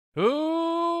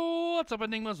Oh, what's up,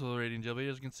 Enigmas? With Rating Jilby.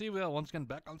 As you can see, we are once again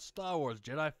back on Star Wars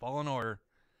Jedi Fallen Order.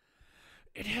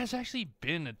 It has actually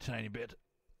been a tiny bit.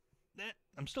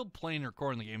 I'm still playing and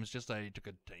recording the game, it's just I took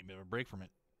a tiny bit of a break from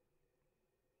it.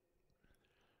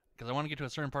 Because I want to get to a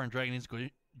certain part in Dragon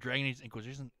Age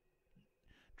Inquisition.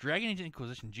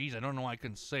 Jeez, I don't know why I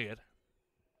couldn't say it.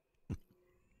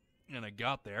 And I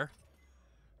got there.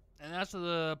 And that's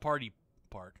the party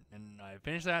part. And I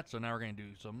finished that, so now we're going to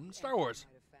do some Star Wars.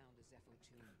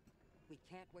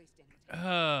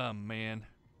 Oh, man.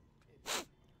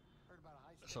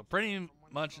 So pretty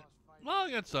much, well,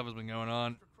 good stuff has been going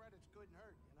on.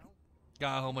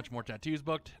 Got a whole bunch more tattoos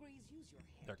booked.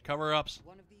 They're cover-ups.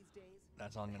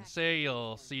 That's all I'm going to say.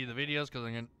 You'll see the videos, because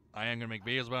I am going to make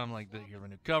videos about them, like, here's my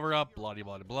new cover-up, blah, blah,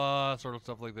 blah, blah, sort of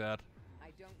stuff like that.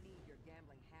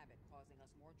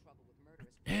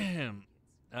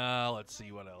 Let's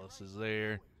see what else is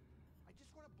there.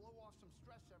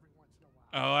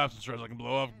 Oh, I have some stress I can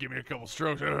blow off. Give me a couple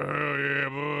strokes. Oh, yeah,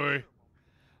 boy.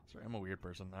 Sorry, I'm a weird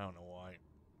person. I don't know why.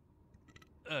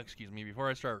 Excuse me, before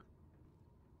I start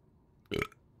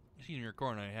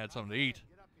recording, I had something to eat.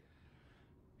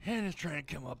 And it's trying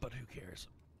to come up, but who cares?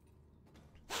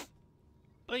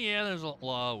 But yeah, there's a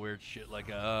lot of weird shit. Like,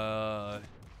 for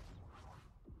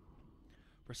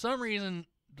some reason,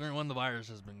 during when the virus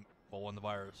has been, well, when the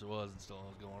virus was and still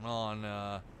is going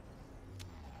on,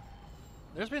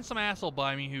 there's been some asshole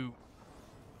by me who,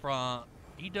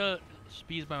 he does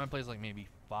speeds by my place like maybe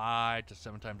 5 to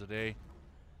 7 times a day.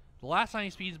 The last time he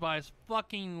speeds by is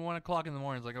fucking 1 o'clock in the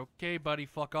morning. It's like, okay, buddy,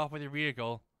 fuck off with your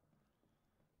vehicle.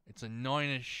 It's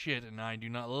annoying as shit, and I do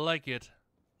not like it.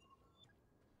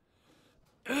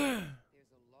 There's a long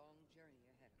journey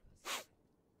ahead of us.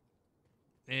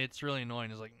 It's really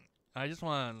annoying. It's like, I just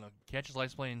want to catch his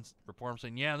license plate and report him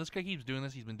saying, yeah, this guy keeps doing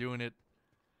this. He's been doing it.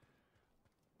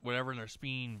 Whatever, and they're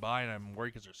speeding by, and I'm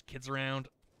worried because there's kids around.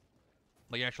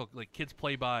 Like, actual, like, kids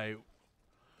play by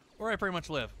where I pretty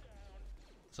much live.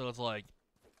 So it's like,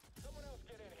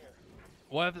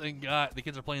 what if the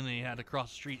kids are playing and they had to cross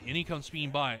the street, and he comes speeding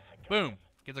by. Boom.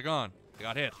 Kids are gone. They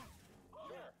got hit.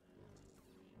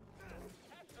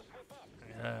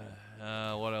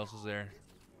 What else is there?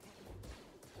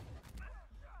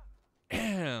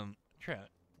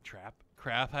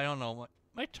 Crap. I don't know.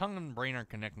 My tongue and brain aren't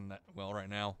connecting that well right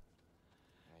now.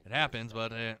 It happens,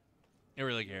 but it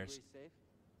really cares.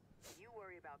 You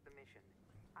worry about the mission.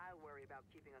 I'll worry about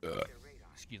keeping us on their radar.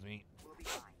 Excuse me. We'll be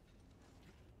fine.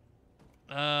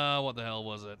 What the hell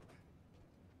was it?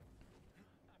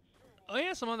 Oh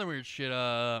yeah, some other weird shit,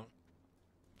 for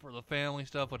the family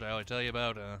stuff, which I always tell you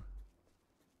about,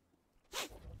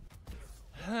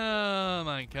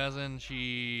 my cousin,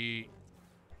 she's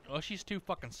too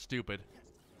fucking stupid.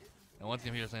 And once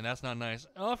again, people are saying, that's not nice.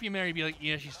 Oh, if you marry, be like,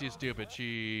 yeah, she's too stupid.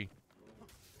 She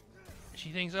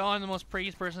thinks, oh, I'm the most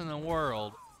prettiest person in the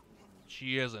world.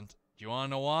 She isn't. Do you want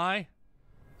to know why?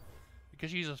 Because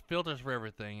she uses filters for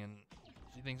everything, and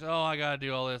she thinks, oh, I gotta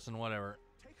do all this and whatever.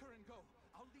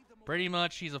 Pretty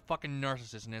much, she's a fucking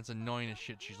narcissist, and it's annoying as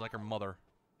shit. She's like her mother.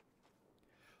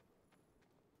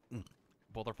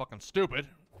 Both are fucking stupid.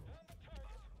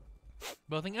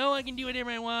 Both think, oh, I can do whatever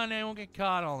I want, and I won't get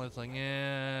caught. All this, like,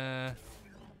 yeah.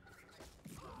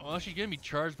 Well, she's gonna be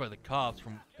charged by the cops,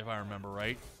 from if I remember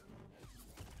right,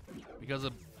 because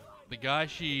of the guy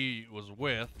she was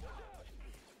with.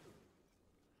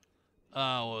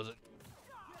 What was it?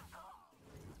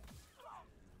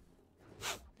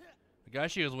 The guy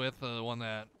she was with, the one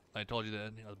that I told you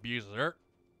that abuses her.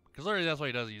 Because literally that's what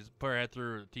he does. He's put her head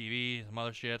through the TV, some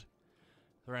other shit.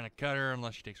 They're trying to cut her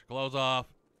unless she takes her clothes off.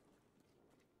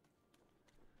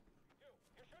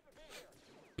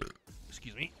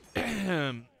 Excuse me.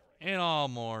 And all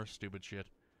more stupid shit.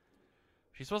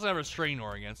 She's supposed to have a restraining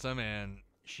order against him, and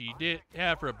she did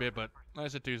have for a bit, but I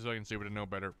said too fucking stupid to know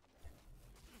better.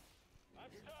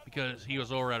 Because he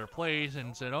was over at her place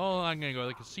and said, oh, I'm gonna go to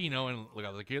the casino and look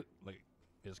out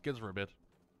his kids for a bit.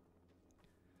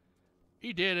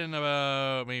 He did, and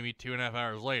about maybe 2.5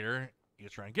 hours later, he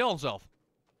was trying to kill himself.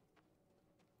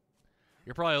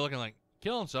 You're probably looking like,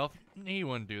 kill himself? He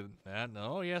wouldn't do that.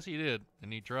 No, yes, he did,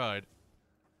 and he tried.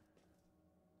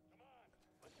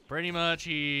 Pretty much,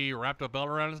 he wrapped a belt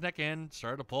around his neck and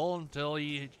started to pull until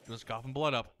he was coughing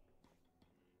blood up.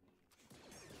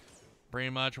 Pretty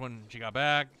much, when she got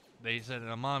back, they said,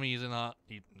 Mommy's in the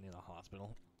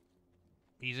hospital.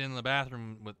 He's in the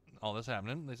bathroom with all this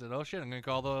happening. They said, oh shit, I'm gonna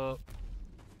call the,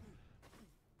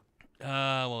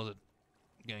 what was it?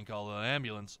 Gonna call the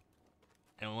ambulance.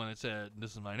 And when it said,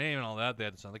 this is my name and all that, they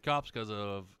had to send the cops because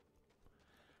of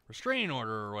restraining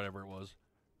order or whatever it was.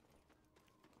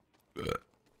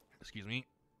 Excuse me.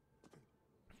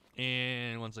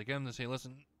 And once they come, they say,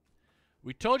 listen,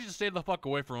 we told you to stay the fuck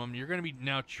away from him. You're going to be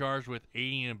now charged with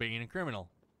aiding and abetting a criminal.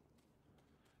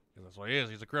 Because that's what he is.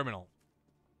 He's a criminal.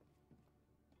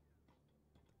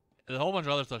 There's a whole bunch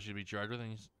of other stuff she'd be charged with.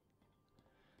 And he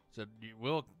said,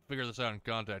 we'll figure this out and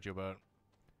contact you about it.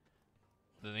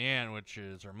 Then the aunt, which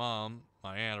is her mom,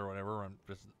 my aunt or whatever, I'm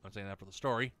saying that for the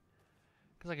story.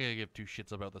 Because I can't give two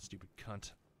shits about that stupid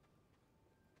cunt.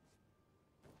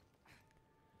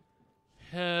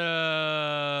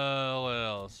 What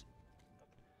else?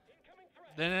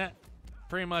 Then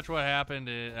pretty much what happened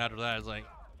after that is like,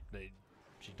 the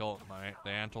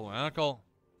aunt told my uncle.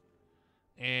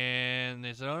 And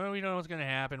they said, oh, no, we don't know what's going to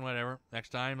happen, whatever. Next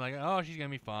time, like, oh, she's going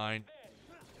to be fine.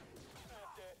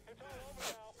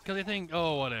 Because I think,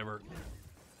 oh, whatever.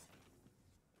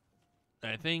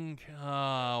 I think,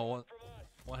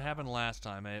 what happened last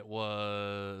time? It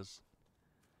was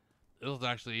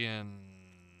actually in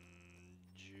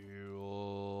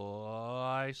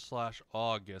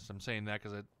July/August. I'm saying that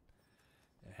because it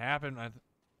happened.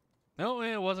 No,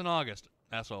 it wasn't August.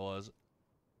 That's what it was.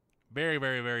 Very,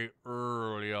 very, very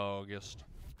early August.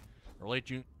 Or late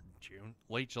June,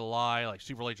 late July, like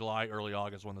super late July, early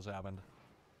August when this happened.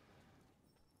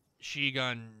 She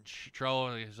got in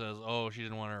trouble. He says, oh, she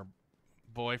didn't want her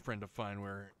boyfriend to find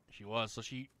where she was, so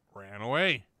she ran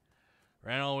away.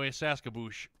 Ran all the way to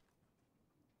Saskaboosh.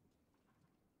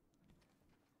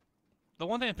 The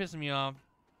one thing that pisses me off,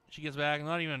 she gets back,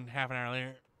 not even half an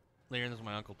hour later, this is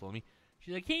my uncle told me.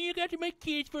 She's like, hey, you got to make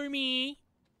kids for me.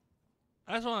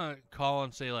 I just want to call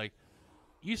and say, like,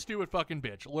 you stupid fucking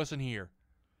bitch, listen here.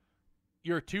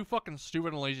 You're too fucking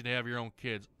stupid and lazy to have your own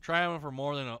kids. Try having them for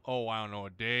more than a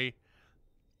day.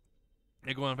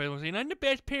 They go on Facebook saying, I'm the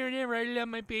best parent ever, I love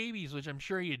my babies, which I'm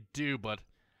sure you do, but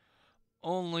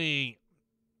only,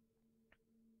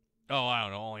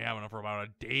 only having them for about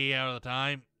a day out of the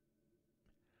time.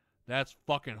 That's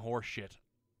fucking horseshit.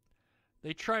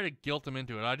 They try to guilt them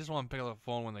into it. I just want to pick up the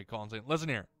phone when they call and say, listen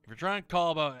here, if you're trying to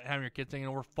call about having your kids taken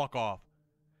over, fuck off.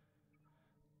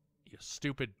 You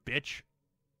stupid bitch.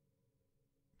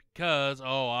 Because,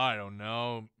 I don't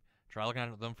know, try looking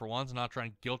at them for once and not try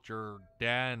and guilt your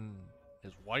dad and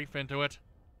his wife into it.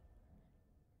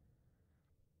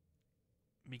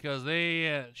 Because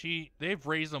they've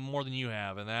raised them more than you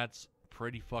have, and that's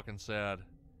pretty fucking sad.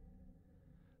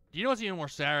 Do you know what's even more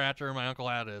sad? After my uncle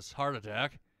had his heart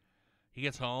attack, he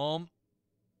gets home.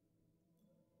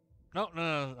 No,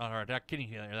 not heart attack, kidney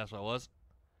failure, that's what it was.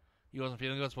 He wasn't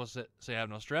feeling good, supposed to say have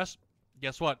no stress.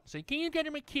 Guess what? Say, can you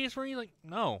get my kids for me? Like,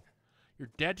 no. Your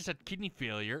dad just had kidney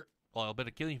failure. Well, a bit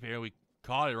of kidney failure. We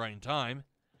caught it right in time.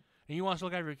 And you want us to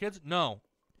look after your kids? No.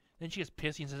 Then she gets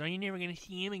pissy and says, oh, you're never going to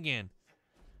see him again.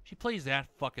 She plays that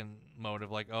fucking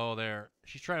motive like, oh, there.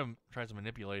 She's tries to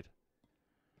manipulate.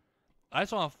 I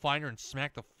just want to find her and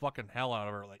smack the fucking hell out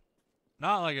of her. Like,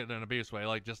 not like in an abuse way.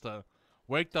 Like, just a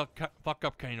wake the fuck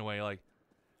up kind of way. Like,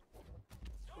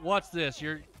 what's this?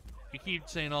 You keep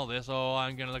saying all this. Oh,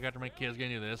 I'm going to look after my kids,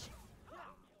 going to do this.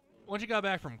 Once you got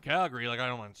back from Calgary, like, I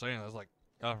don't mind saying this, like,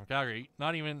 from Calgary,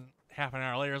 not even half an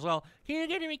hour later as well, can you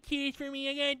get my kids for me?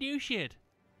 I got to do shit.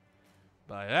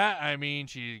 By that, I mean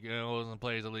she goes and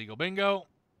plays illegal bingo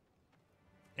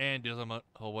and does a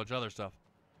whole bunch of other stuff.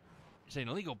 You're saying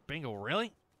illegal bingo,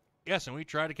 really? Yes, and we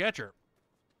tried to catch her.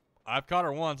 I've caught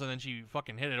her once, and then she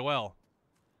fucking hit it well.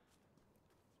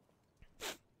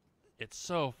 It's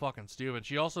so fucking stupid.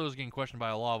 She also is getting questioned by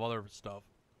a lot of other stuff.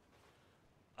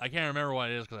 I can't remember what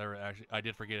it is because I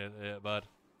did forget it, but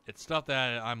it's stuff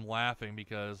that I'm laughing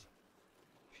because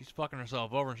she's fucking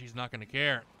herself over and she's not going to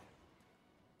care.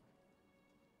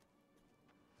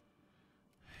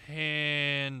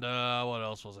 And what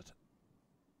else was it?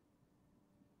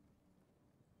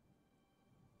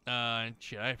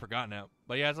 Shit, I forgot now.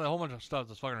 But yeah, it's a whole bunch of stuff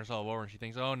that's fucking herself over and she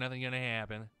thinks, oh, nothing's going to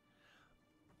happen.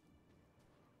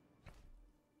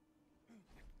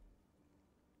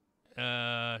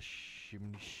 Shit.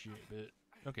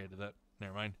 Okay, did that.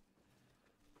 Never mind.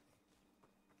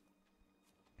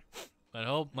 I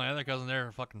hope my other cousins there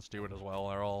are fucking stupid as well.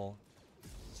 They're all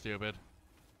stupid.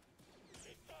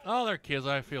 Oh, they're kids.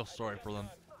 I feel sorry for them.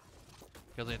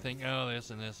 Because they think, oh,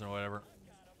 this and this and whatever.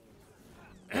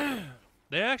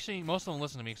 They actually, most of them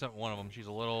listen to me except one of them. She's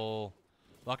a little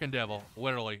fucking devil.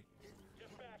 Literally.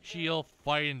 She'll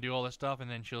fight and do all this stuff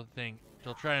and then she'll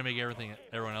try to make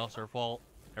everyone else her fault.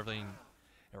 Everyone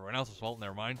else's fault,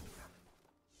 never mind.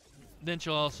 Then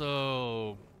she'll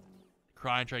also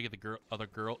cry and try to get the other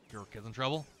kids in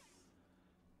trouble.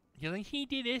 You're like, he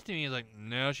did this to me. He's like,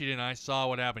 no, she didn't. I saw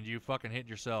what happened. You fucking hit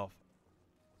yourself.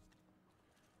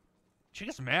 She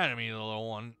gets mad at me, the little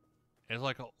one. It's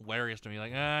like hilarious to me.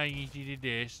 Like, you did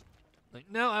this. Like,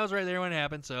 no, I was right there when it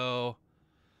happened, so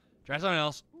try something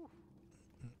else.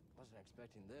 Wasn't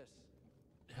expecting this.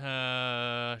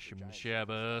 Shim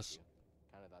Shabbos.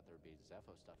 Kind of thought there would be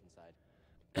Zepho stuff inside.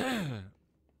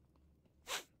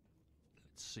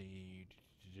 Let's see.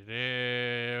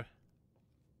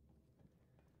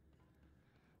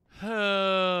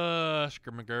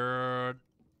 Skirmagerd.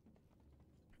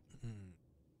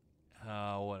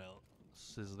 What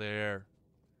else is there?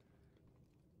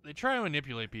 They try to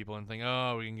manipulate people and think,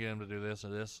 oh, we can get them to do this or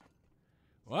this.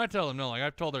 Well, I tell them no. Like,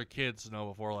 I've told their kids no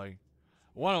before. Like,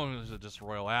 one of them was just a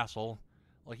royal asshole.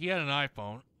 Like, he had an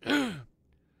iPhone.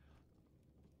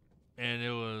 And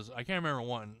it was, I can't remember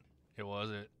what it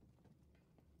was.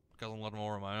 Because I'm letting them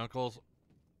over my uncles.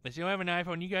 They say, I have an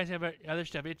iPhone. You guys have other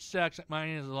stuff. It sucks. Mine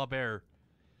is a lot better.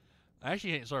 I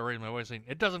actually started raising my voice saying,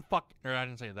 it doesn't or I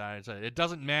didn't say that. I said, it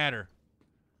doesn't matter.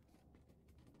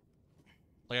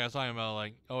 Like I was talking about,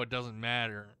 like, oh, it doesn't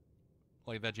matter,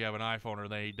 like, that you have an iPhone or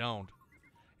that you don't.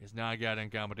 It's not a goddamn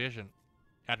competition.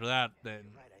 After that, then,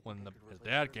 when his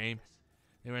dad came,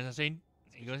 they were saying,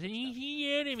 he goes, he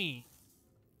yelled at me.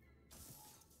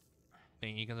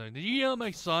 And he goes, did you yell at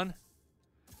my son?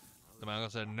 The uncle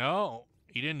said, no,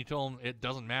 he didn't. He told him it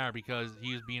doesn't matter because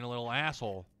he was being a little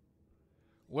asshole.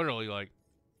 Literally, like,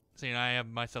 saying I have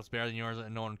my stuff's better than yours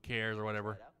and no one cares or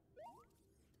whatever.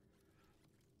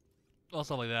 Well,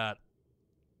 stuff like that.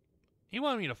 He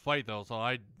wanted me to fight, though, so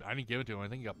I didn't give it to him. I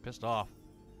think he got pissed off.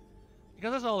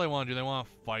 Because that's all they want to do. They want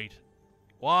to fight.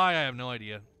 Why? I have no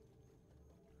idea.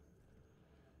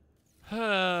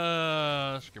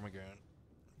 Screw my gun.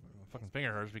 My fucking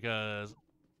finger hurts because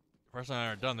first time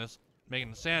I ever done this,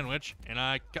 making a sandwich, and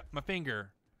I cut my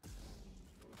finger.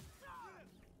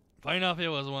 Funny enough, it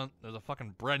was there's a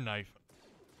fucking bread knife.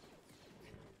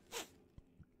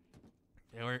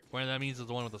 Yeah, where that means is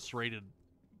the one with the serrated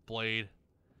blade.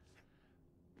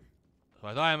 So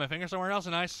I thought I had my finger somewhere else,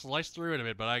 and I sliced through it a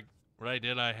bit. But what I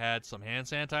did, I had some hand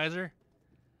sanitizer,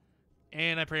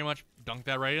 and I pretty much dunked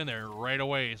that right in there right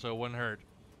away, so it wouldn't hurt.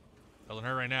 Doesn't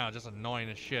hurt right now. It's just annoying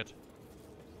as shit.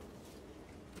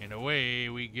 And away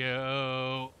we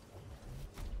go.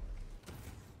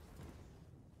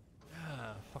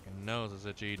 Fucking nose is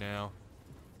itchy now.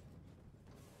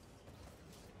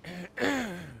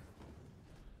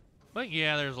 But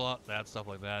yeah, there's a lot of that stuff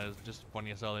like that. It's just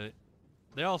funny as hell.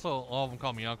 They also, all of them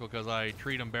call me uncle because I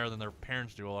treat them better than their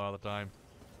parents do a lot of the time.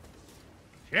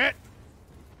 Shit!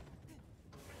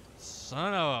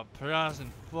 Son of a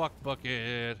Protestant fuck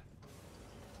bucket.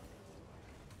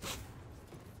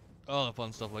 All the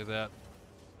fun stuff like that.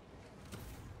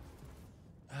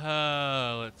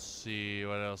 Let's see,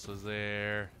 what else was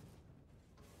there?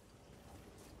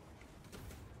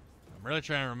 I'm really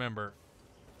trying to remember.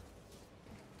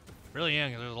 Really am,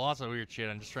 because there's lots of weird shit.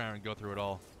 I'm just trying to go through it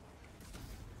all.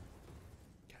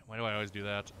 God, why do I always do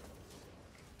that?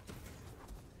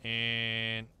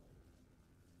 And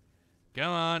come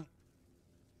on.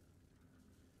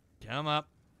 Come up.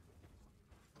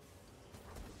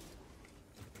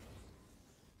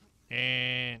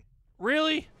 And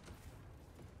really?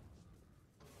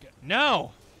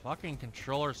 No! Fucking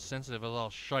controller sensitive as all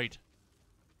shite.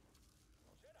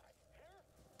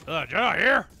 Jedi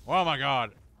here? Oh my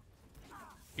god.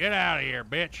 Get out of here,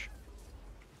 bitch.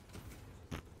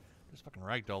 Just fucking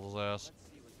ragdolled his ass.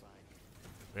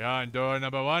 Behind door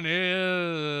number 1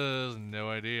 is no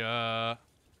idea.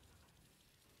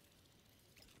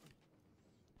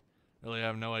 Really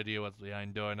have no idea what's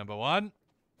behind door number 1.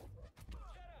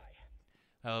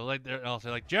 I'll say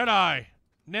like Jedi.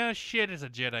 No shit, it's a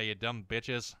Jedi, you dumb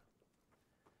bitches.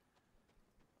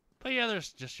 But yeah,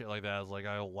 there's just shit like that. It's like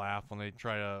I laugh when they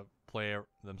try to play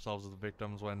themselves as the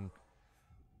victims when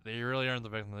they really aren't the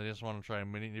victim. They just want to try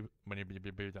and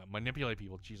manipulate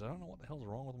people. Jeez, I don't know what the hell's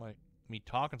wrong with me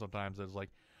talking sometimes. It's like,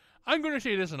 I'm going to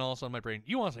say this, and all of a sudden my brain,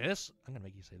 you want to say this? I'm going to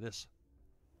make you say this.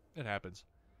 It happens.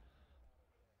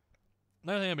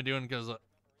 Another thing I've been doing, because like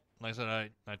I said,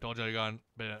 I told you I got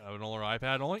an older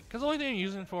iPad, because the only thing I'm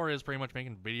using it for is pretty much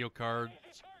making video cards,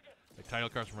 like title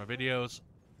cards for my videos,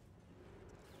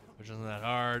 which isn't that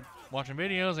hard. Watching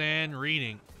videos and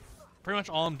reading. Pretty much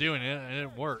all I'm doing, and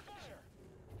it works.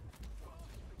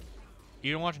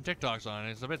 Even watching TikToks on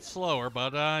it. It's a bit slower,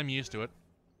 but I'm used to it.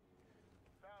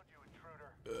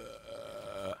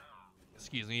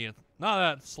 Excuse me, it's not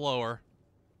that slower.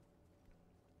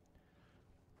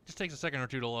 Just takes a second or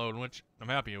two to load, which I'm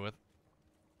happy with.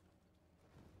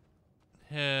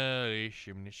 Hey,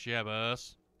 shimmy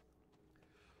shabbos.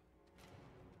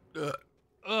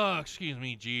 Oh, excuse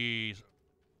me, jeez.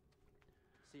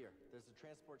 Seer, there's a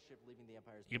transport ship leaving the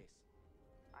Empire's Yep. base.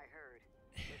 I heard.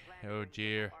 They plan Oh to bring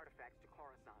dear. artifacts to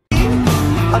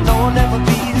Coruscant. I know I'll never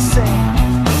be the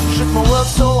same. Shook my world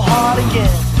so hard